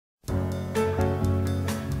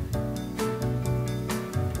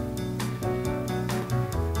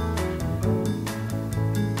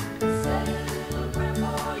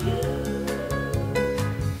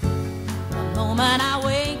When I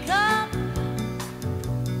wake up,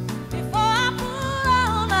 before I put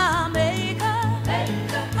on my makeup,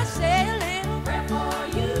 I say a little prayer for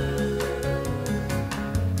you.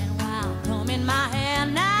 And while combing my hair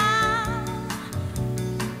now,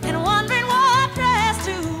 and wondering what dress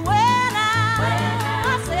to wear now,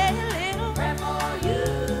 I say a little prayer for you.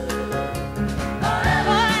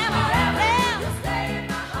 Forever and forever, you stay in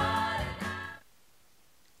my heart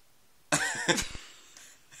and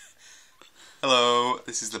Hello,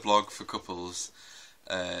 this is the blog for couples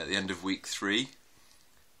at the end of week 3.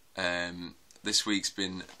 This week's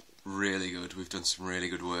been really good. We've done some really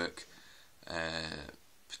good work,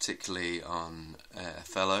 particularly on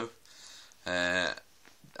Othello, and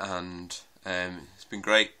it's been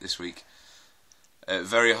great this week.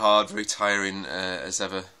 Very hard, very tiring as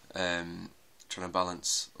ever, trying to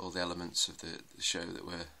balance all the elements of the show that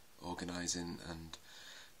we're organising and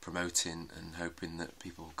promoting and hoping that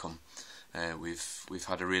people will come. We've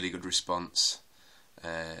had a really good response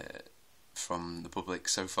from the public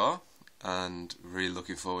so far, and really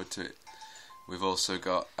looking forward to it. We've also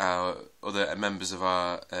got our other members of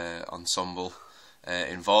our ensemble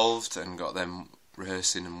involved and got them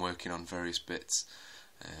rehearsing and working on various bits.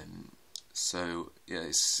 So yeah,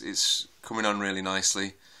 it's coming on really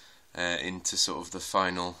nicely into sort of the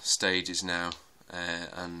final stages now,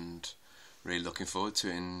 and really looking forward to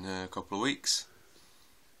it in a couple of weeks.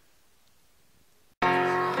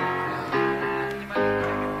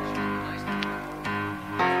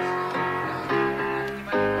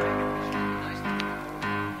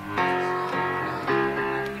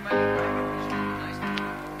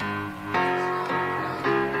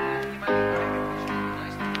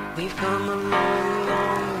 We've come a long,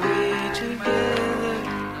 long way together,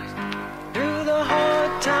 through the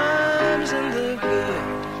hard times and the good.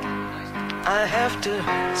 I have to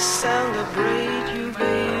celebrate you,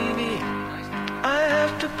 baby. I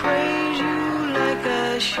have to praise you like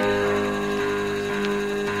I should.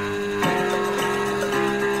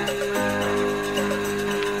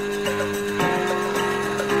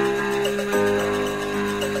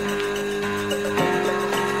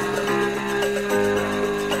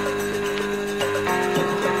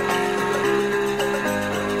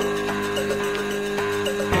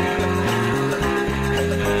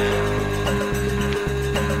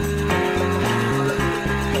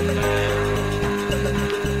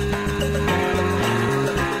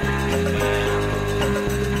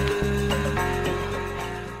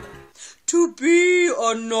 To be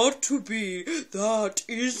or not to be, that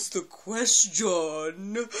is the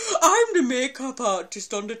question. I'm the makeup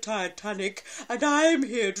artist on the Titanic, and I'm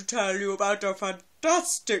here to tell you about a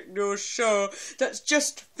fantastic new show that's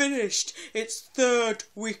just finished its 3rd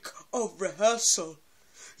week of rehearsal.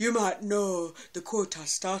 You might know the quote I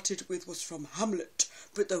started with was from Hamlet,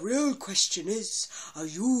 but the real question is, are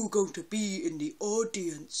you going to be in the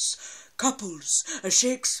audience? Couples, a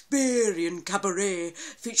Shakespearean cabaret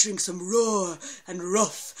featuring some raw and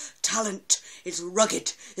rough talent. It's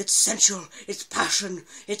rugged, it's sensual, it's passion,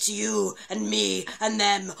 it's you and me and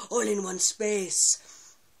them all in one space.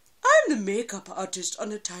 I'm the makeup artist on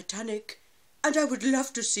the Titanic, and I would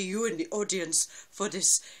love to see you in the audience for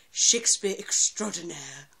this Shakespeare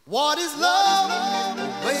extraordinaire. What is love?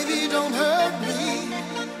 Baby, don't hurt me.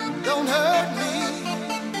 Don't hurt